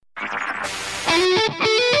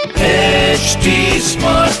HD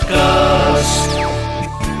Smartcast.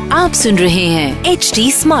 आप सुन रहे हैं HD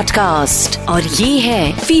Smartcast और ये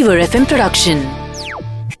है fever FM production.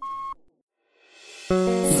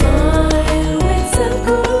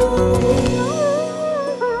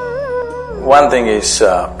 One thing is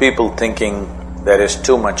people thinking there is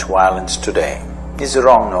too much violence today is a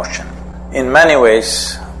wrong notion. In many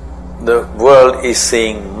ways, the world is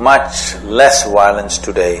seeing much less violence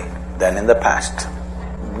today than in the past.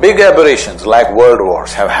 Big aberrations like world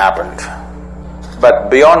wars have happened. But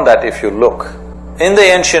beyond that, if you look, in the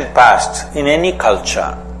ancient past, in any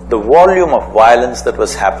culture, the volume of violence that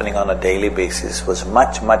was happening on a daily basis was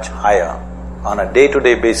much, much higher on a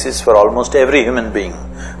day-to-day basis for almost every human being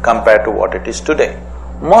compared to what it is today.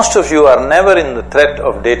 Most of you are never in the threat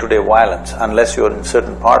of day-to-day violence unless you are in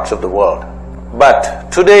certain parts of the world. But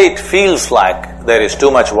today it feels like there is too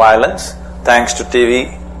much violence thanks to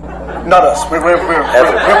TV. Not us. We're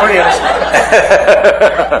pretty innocent.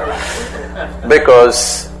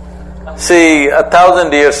 Because, see,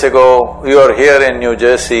 1,000 years ago, you are here in New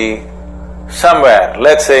Jersey, somewhere,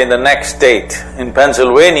 let's say in the next state, in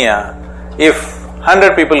Pennsylvania, if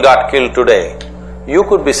 100 people got killed today, you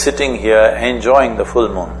could be sitting here enjoying the full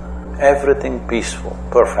moon. Everything peaceful,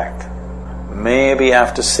 perfect. Maybe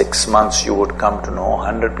after 6 months you would come to know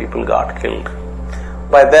 100 people got killed.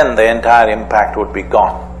 By then the entire impact would be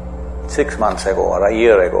gone. 6 months ago or a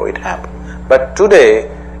year ago it happened. But today,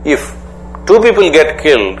 if 2 people get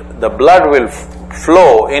killed, the blood will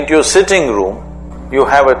flow into your sitting room. You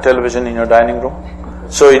have a television in your dining room.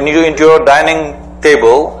 So into your dining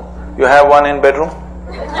table, you have one in bedroom.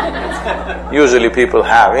 Usually people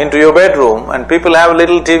have into your bedroom, and people have a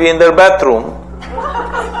little TV in their bathroom.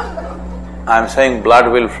 I'm saying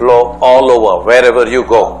blood will flow all over wherever you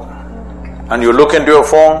go. And you look into your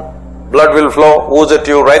phone, blood will flow, ooze at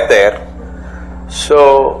you right there. So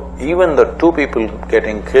even the 2 people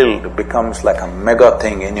getting killed becomes like a mega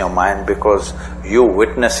thing in your mind because you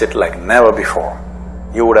witness it like never before.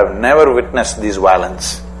 You would have never witnessed this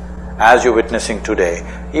violence as you're witnessing today,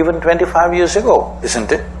 even 25 years ago,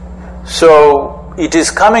 isn't it? So it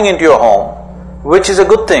is coming into your home, which is a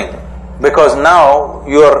good thing, because now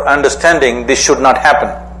you are understanding this should not happen.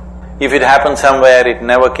 If it happened somewhere, it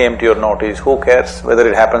never came to your notice, who cares whether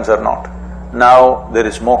it happens or not? Now there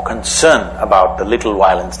is more concern about the little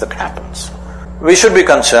violence that happens. We should be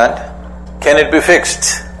concerned, can it be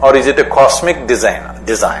fixed or is it a cosmic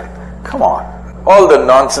design? Come on, all the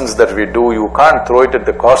nonsense that we do, you can't throw it at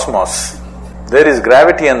the cosmos. There is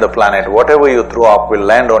gravity on the planet, whatever you throw up will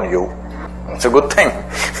land on you. It's a good thing.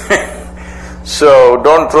 So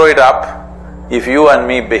don't throw it up. If you and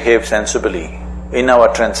me behave sensibly in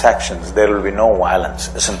our transactions, there will be no violence,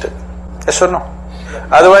 isn't it? Yes or no?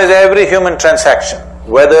 Otherwise, every human transaction,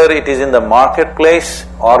 whether it is in the marketplace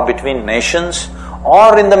or between nations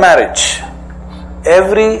or in the marriage,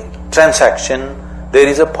 every transaction there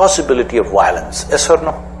is a possibility of violence, yes or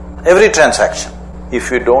no? Every transaction,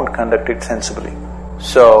 if you don't conduct it sensibly.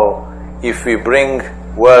 So, if we bring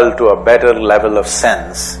world to a better level of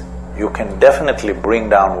sense, you can definitely bring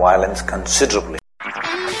down violence considerably.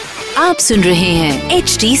 आप सुन रहे हैं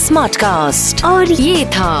HD Smartcast और ये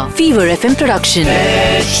था fever FM production.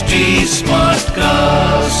 HD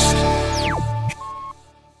Smartcast.